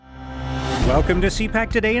Welcome to CPAC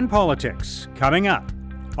Today in Politics. Coming up,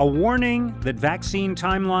 a warning that vaccine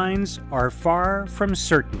timelines are far from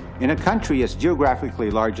certain. In a country as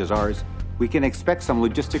geographically large as ours, we can expect some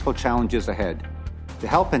logistical challenges ahead. To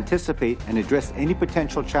help anticipate and address any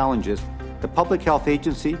potential challenges, the Public Health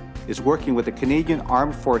Agency is working with the Canadian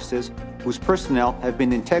Armed Forces, whose personnel have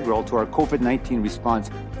been integral to our COVID-19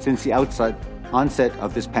 response since the onset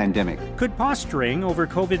of this pandemic. Could posturing over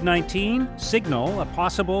COVID-19 signal a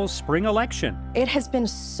possible spring election? It has been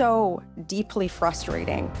so deeply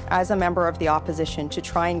frustrating as a member of the opposition to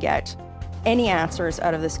try and get any answers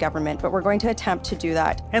out of this government, but we're going to attempt to do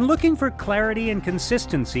that. And looking for clarity and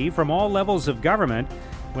consistency from all levels of government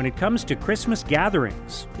when it comes to Christmas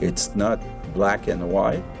gatherings. It's not black and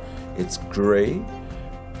white, it's gray,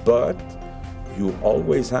 but you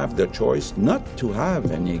always have the choice not to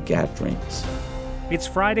have any gatherings. It's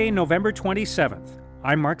Friday, November 27th.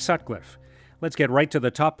 I'm Mark Sutcliffe. Let's get right to the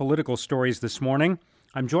top political stories this morning.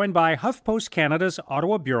 I'm joined by HuffPost Canada's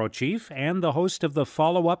Ottawa Bureau Chief and the host of the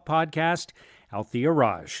Follow-Up podcast, Althea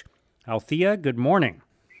Raj. Althea, good morning.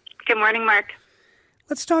 Good morning, Mark.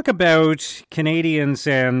 Let's talk about Canadians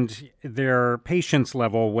and their patience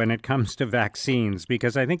level when it comes to vaccines,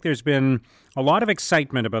 because I think there's been a lot of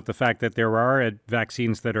excitement about the fact that there are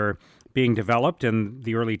vaccines that are being developed and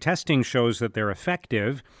the early testing shows that they're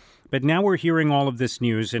effective. But now we're hearing all of this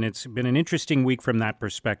news, and it's been an interesting week from that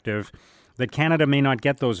perspective, that Canada may not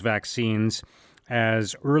get those vaccines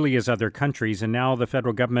as early as other countries. And now the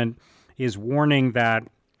federal government is warning that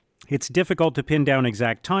it's difficult to pin down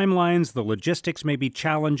exact timelines. The logistics may be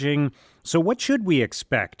challenging. So what should we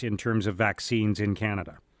expect in terms of vaccines in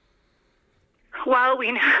Canada? Well,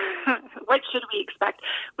 we know, what should we expect?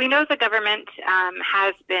 We know the government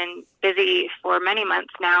has been busy for many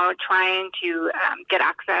months now trying to get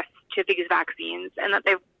access to these vaccines, and that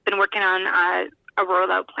they've been working on a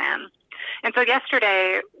rollout plan. And so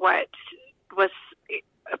yesterday, what was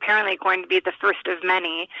apparently going to be the first of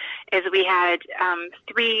many is we had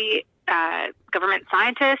three government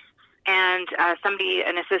scientists and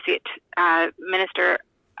an associate minister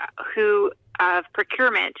of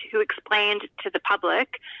procurement who explained to the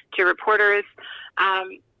public, to reporters,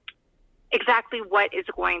 exactly what is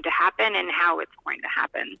going to happen and how it's going to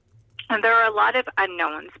happen. And there are a lot of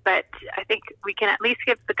unknowns, but I think we can at least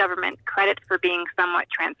give the government credit for being somewhat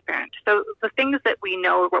transparent. So the things that we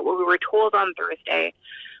know, what we were told on Thursday,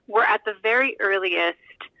 were at the very earliest,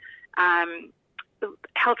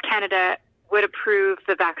 Health Canada would approve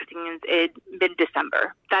the vaccines in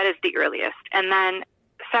mid-December. That is the earliest. And then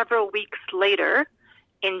several weeks later,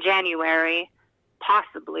 in January,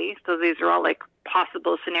 possibly, so these are all like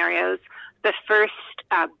possible scenarios, the first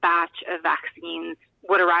batch of vaccines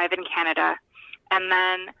would arrive in Canada. And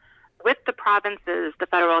then with the provinces, the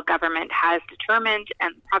federal government has determined,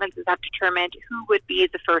 and provinces have determined, who would be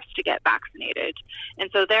the first to get vaccinated. And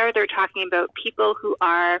so they're talking about people who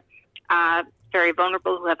are very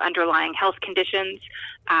vulnerable, who have underlying health conditions,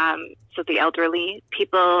 so the elderly,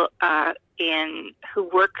 people who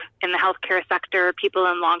work in the healthcare sector, people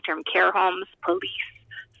in long-term care homes, police,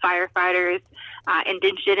 firefighters,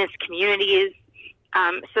 Indigenous communities.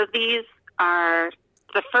 So these are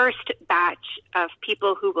the first batch of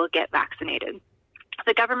people who will get vaccinated.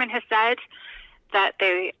 The government has said that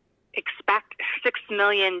they expect 6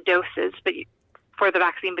 million doses for the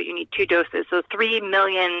vaccine, but you need 2 doses. So 3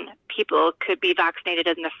 million people could be vaccinated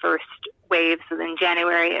in the first wave, so in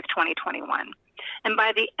January of 2021. And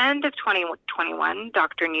by the end of 2021,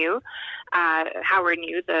 Dr. New, Howard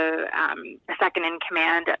New, the second in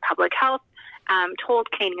command at Public Health,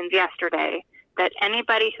 told Canadians yesterday that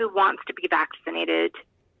anybody who wants to be vaccinated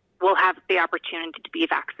will have the opportunity to be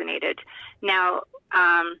vaccinated. Now,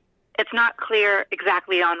 it's not clear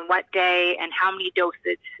exactly on what day and how many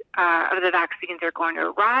doses of the vaccines are going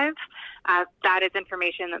to arrive. That is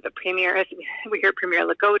information that the Premier, we heard Premier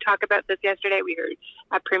Legault talk about this yesterday. We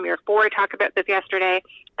heard Premier Ford talk about this yesterday.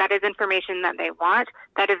 That is information that they want.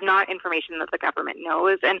 That is not information that the government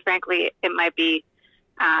knows. And frankly, it might be,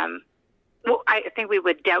 I think we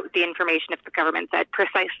would doubt the information if the government said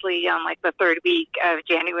precisely on like the third week of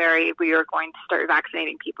January we are going to start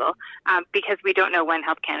vaccinating people, because we don't know when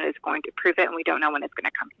Health Canada is going to approve it, and we don't know when it's going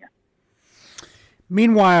to come here.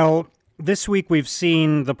 Meanwhile, this week we've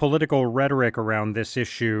seen the political rhetoric around this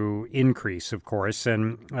issue increase, of course,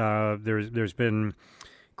 and there's been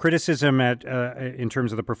criticism in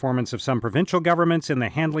terms of the performance of some provincial governments in the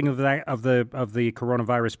handling of the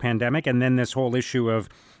coronavirus pandemic, and then this whole issue of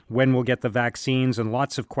when we'll get the vaccines, and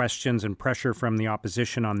lots of questions and pressure from the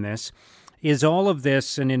opposition on this. Is all of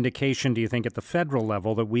this an indication, do you think, at the federal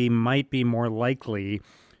level that we might be more likely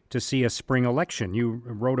to see a spring election. You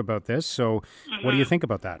wrote about this, so what do you think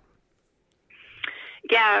about that?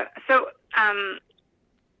 Yeah, so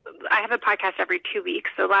I have a podcast every 2 weeks.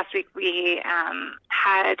 So last week we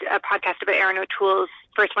had a podcast about Erin O'Toole's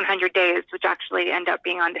first 100 days, which actually ended up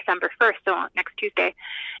being on December 1st, so next Tuesday.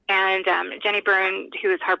 And Jenny Byrne,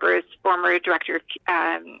 who is Harper's former director,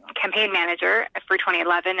 campaign manager for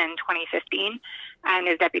 2011 and 2015, and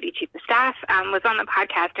is deputy chief of staff, was on the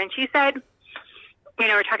podcast. And she said,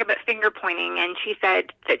 we're talking about finger pointing, and she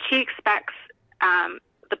said that she expects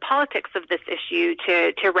the politics of this issue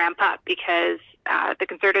to ramp up because the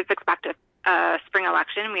Conservatives expect a spring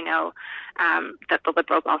election. We know that the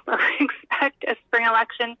Liberals also expect a spring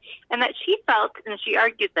election, and that she felt, and she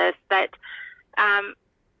argued this, that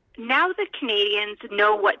now that Canadians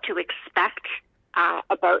know what to expect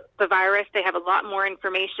about the virus, they have a lot more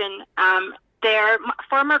information. They're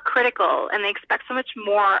far more critical, and they expect so much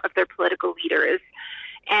more of their political leaders.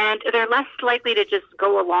 And they're less likely to just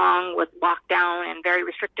go along with lockdown and very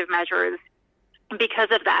restrictive measures because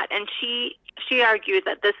of that. And she argued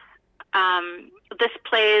that this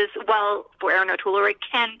plays well for Erin O'Toole, or it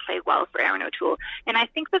can play well for Erin O'Toole. And I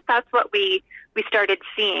think that that's what we started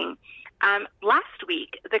seeing. Last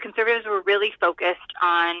week, the Conservatives were really focused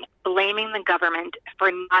on blaming the government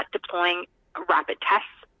for not deploying rapid tests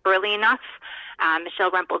early enough. Michelle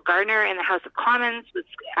Rempel-Gardner in the House of Commons was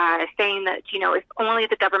saying that, if only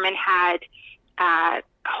the government had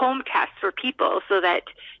home tests for people so that,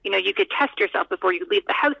 you could test yourself before you leave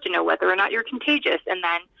the house to know whether or not you're contagious. And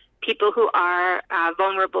then people who are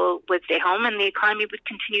vulnerable would stay home and the economy would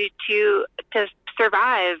continue to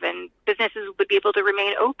survive and businesses would be able to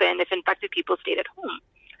remain open if infected people stayed at home.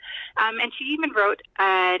 And she even wrote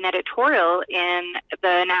an editorial in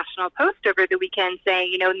the National Post over the weekend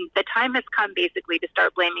saying, the time has come basically to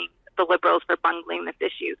start blaming the Liberals for bungling this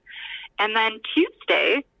issue. And then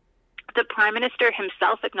Tuesday, the Prime Minister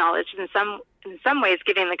himself acknowledged in some ways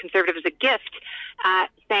giving the Conservatives a gift,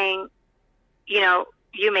 saying,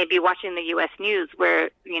 you may be watching the U.S. news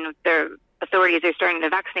where, their authorities are starting to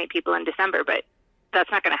vaccinate people in December, but that's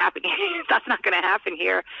not going to happen. That's not going to happen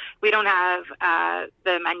here. We don't have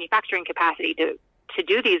the manufacturing capacity to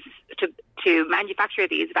do these, to manufacture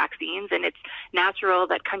these vaccines, and it's natural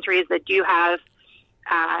that countries that do have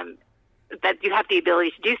the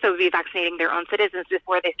ability to do so be vaccinating their own citizens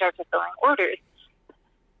before they start fulfilling orders.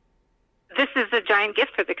 This is a giant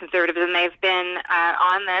gift for the Conservatives, and they've been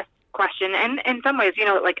on this question, and in some ways,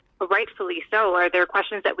 rightfully so. Are there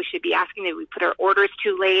questions that we should be asking? Did we put our orders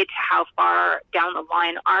too late? How far down the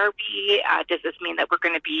line are we? Does this mean that we're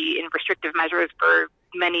going to be in restrictive measures for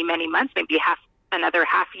many, many months, maybe another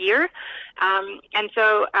half year? And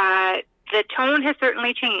so the tone has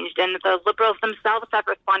certainly changed, and the Liberals themselves have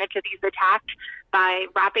responded to these attacks by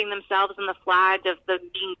wrapping themselves in the flag of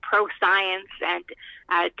being pro-science and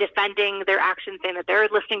defending their actions, saying that they're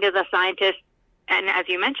listening to the scientists. And as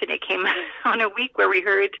you mentioned, it came on a week where we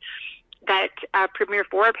heard that Premier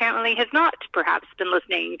Ford apparently has not perhaps been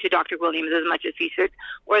listening to Dr. Williams as much as he should,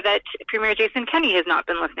 or that Premier Jason Kenney has not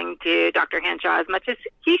been listening to Dr. Hanshaw as much as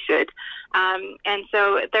he should. And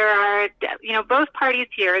so there are, both parties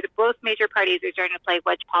here, both major parties are starting to play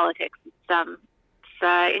wedge politics.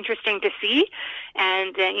 It's interesting to see.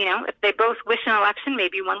 And, if they both wish an election,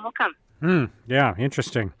 maybe one will come. Yeah,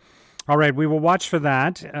 interesting. All right, we will watch for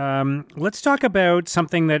that. Let's talk about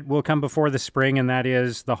something that will come before the spring, and that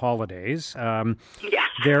is the holidays.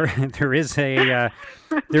 There is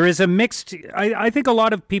a mixed. I think a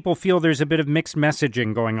lot of people feel there's a bit of mixed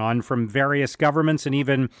messaging going on from various governments and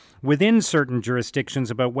even within certain jurisdictions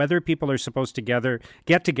about whether people are supposed to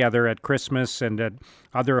get together at Christmas and at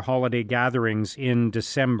other holiday gatherings in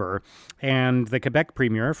December. And the Quebec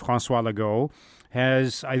Premier, François Legault,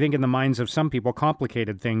 has, I think in the minds of some people,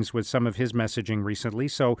 complicated things with some of his messaging recently.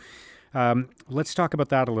 So let's talk about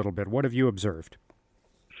that a little bit. What have you observed?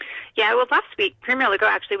 Yeah, well, last week, Premier Legault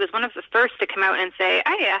actually was one of the first to come out and say,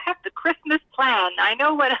 I have the Christmas plan. I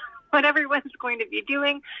know what everyone's going to be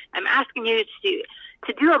doing. I'm asking you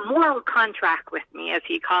to do a moral contract with me, as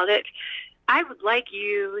he called it. I would like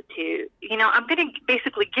you to, I'm going to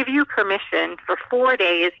basically give you permission for 4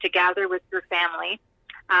 days to gather with your family.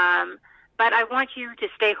 But I want you to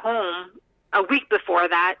stay home a week before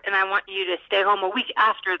that, and I want you to stay home a week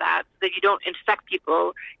after that so that you don't infect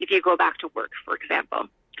people if you go back to work, for example.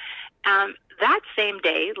 That same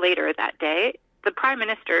day, later that day, the Prime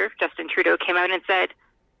Minister, Justin Trudeau, came out and said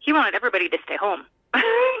he wanted everybody to stay home.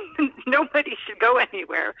 Nobody should go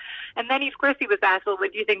anywhere. And then, of course, he was asked, well,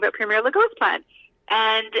 what do you think about Premier Legault's plan?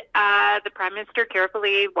 And the Prime Minister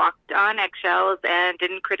carefully walked on eggshells and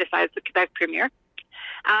didn't criticize the Quebec Premier.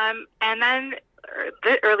 And then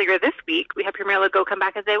earlier this week, we had Premier Legault come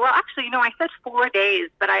back and say, well, actually, I said 4 days,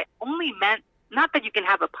 but I only meant not that you can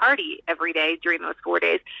have a party every day during those 4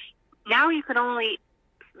 days. Now you can only,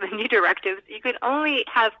 the new directives, you can only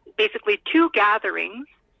have basically 2 gatherings,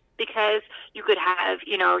 because you could have,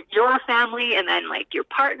 your family and then like your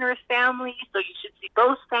partner's family. So you should see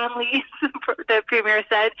both families, the Premier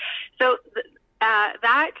said. So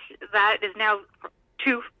that is now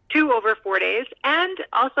two over 4 days. And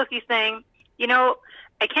also he's saying,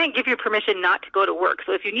 I can't give you permission not to go to work.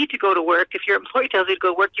 So if you need to go to work, if your employee tells you to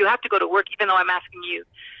go to work, you have to go to work, even though I'm asking you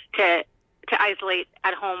to isolate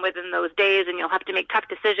at home within those days, and you'll have to make tough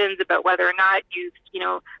decisions about whether or not you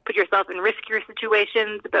put yourself in riskier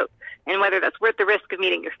situations and whether that's worth the risk of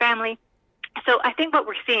meeting your family. So I think what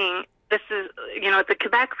we're seeing, this is, the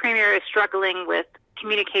Quebec Premier is struggling with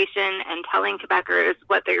communication and telling Quebecers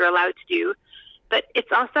what they're allowed to do, but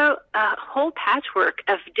it's also a whole patchwork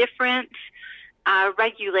of different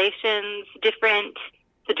regulations,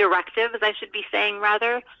 the directives, I should be saying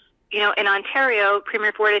rather. In Ontario,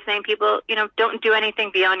 Premier Ford is saying people, don't do anything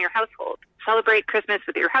beyond your household. Celebrate Christmas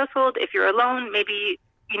with your household. If you're alone, maybe,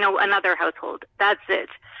 another household. That's it.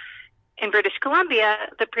 In British Columbia,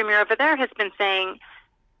 the Premier over there has been saying,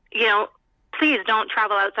 please don't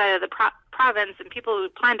travel outside of the province, and people who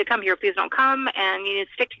plan to come here, please don't come, and you need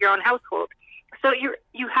to stick to your own household. So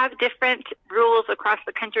you have different rules across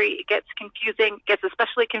the country. It gets confusing. It gets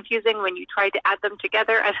especially confusing when you try to add them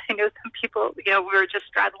together. As I know some people, we were just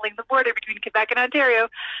straddling the border between Quebec and Ontario,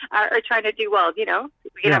 are trying to do well. We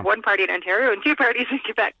can have one party in Ontario and 2 parties in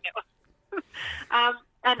Quebec.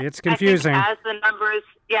 And it's confusing. I think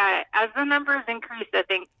as the numbers increase, I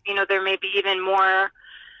think there may be even more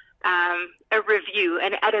a review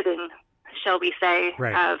and editing, shall we say,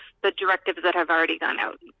 of the directives that have already gone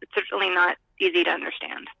out. It's certainly not easy to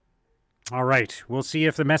understand. All right. We'll see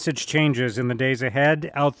if the message changes in the days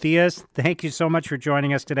ahead. Althea, thank you so much for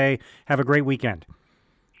joining us today. Have a great weekend.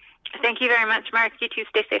 Thank you very much, Mark. You too.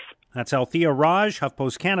 Stay safe. That's Althea Raj,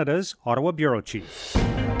 HuffPost Canada's Ottawa Bureau Chief.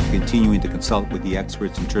 Continuing to consult with the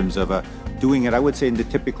experts in terms of doing it, I would say, in the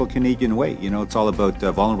typical Canadian way. It's all about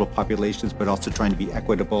vulnerable populations, but also trying to be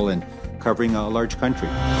equitable and covering a large country.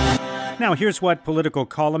 Now, here's what political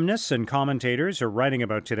columnists and commentators are writing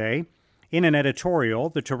about today. In an editorial,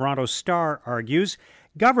 the Toronto Star argues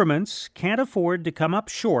governments can't afford to come up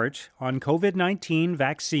short on COVID-19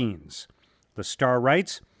 vaccines. The Star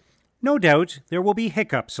writes, no doubt there will be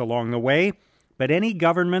hiccups along the way, but any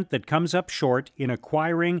government that comes up short in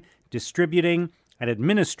acquiring, distributing, and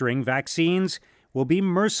administering vaccines will be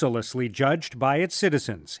mercilessly judged by its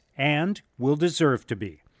citizens and will deserve to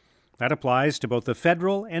be. That applies to both the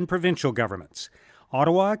federal and provincial governments.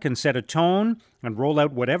 Ottawa can set a tone and roll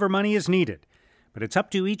out whatever money is needed, but it's up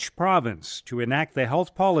to each province to enact the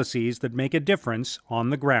health policies that make a difference on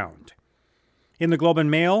the ground. In the Globe and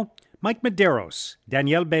Mail, Mike Medeiros,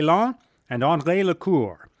 Danielle Bélan, and André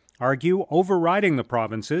Lecour argue overriding the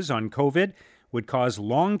provinces on COVID would cause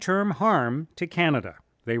long-term harm to Canada.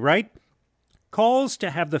 They write, calls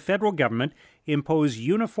to have the federal government impose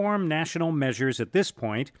uniform national measures at this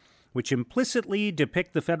point, which implicitly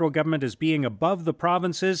depict the federal government as being above the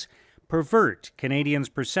provinces, pervert Canadians'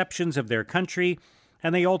 perceptions of their country,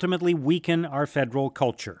 and they ultimately weaken our federal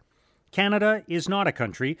culture. Canada is not a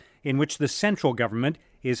country in which the central government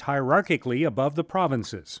is hierarchically above the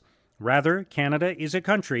provinces. Rather, Canada is a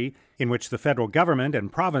country in which the federal government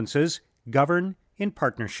and provinces govern in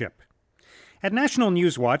partnership. At National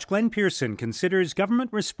News Watch, Glenn Pearson considers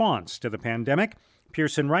government response to the pandemic.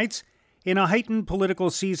 Pearson writes, in a heightened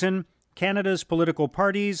political season, Canada's political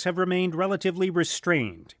parties have remained relatively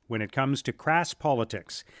restrained when it comes to crass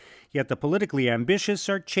politics. Yet the politically ambitious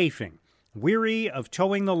are chafing, weary of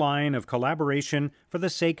towing the line of collaboration for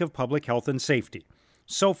the sake of public health and safety.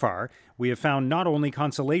 So far, we have found not only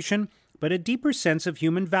consolation, but a deeper sense of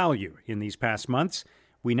human value in these past months.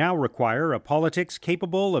 We now require a politics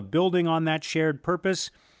capable of building on that shared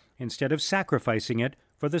purpose instead of sacrificing it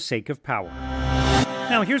for the sake of power.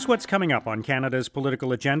 Now, here's what's coming up on Canada's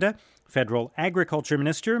political agenda. Federal Agriculture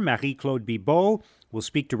Minister Marie-Claude Bibeau will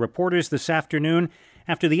speak to reporters this afternoon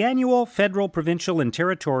after the annual Federal, Provincial and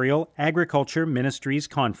Territorial Agriculture Ministries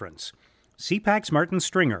Conference. CPAC's Martin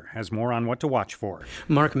Stringer has more on what to watch for.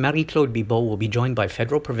 Mark, Marie-Claude Bibeau will be joined by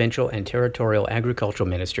federal, provincial, and territorial agricultural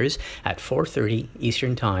ministers at 4:30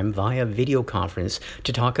 Eastern Time via video conference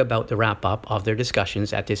to talk about the wrap-up of their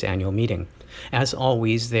discussions at this annual meeting. As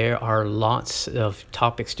always, there are lots of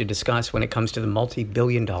topics to discuss when it comes to the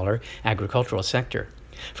multi-billion-dollar agricultural sector.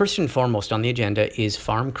 First and foremost on the agenda is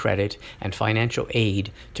farm credit and financial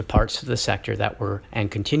aid to parts of the sector that were and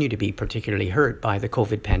continue to be particularly hurt by the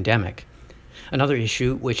COVID pandemic. Another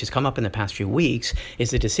issue which has come up in the past few weeks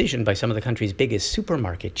is the decision by some of the country's biggest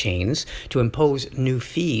supermarket chains to impose new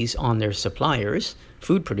fees on their suppliers,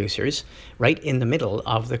 food producers, right in the middle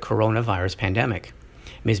of the coronavirus pandemic.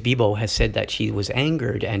 Ms. Bibeau has said that she was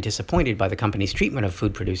angered and disappointed by the company's treatment of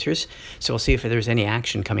food producers, so we'll see if there's any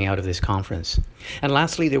action coming out of this conference. And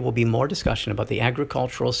lastly, there will be more discussion about the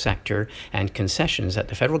agricultural sector and concessions that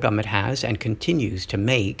the federal government has and continues to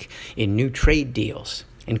make in new trade deals,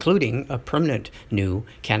 including a permanent new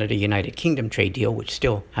Canada-United Kingdom trade deal, which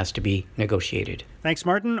still has to be negotiated. Thanks,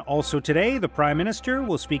 Martin. Also today, the Prime Minister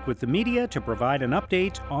will speak with the media to provide an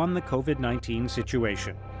update on the COVID-19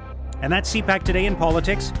 situation. And that's CPAC Today in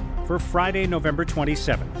Politics for Friday, November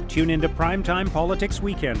 27th. Tune into Primetime Politics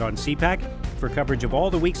Weekend on CPAC for coverage of all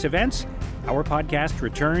the week's events. Our podcast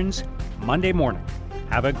returns Monday morning.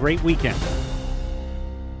 Have a great weekend.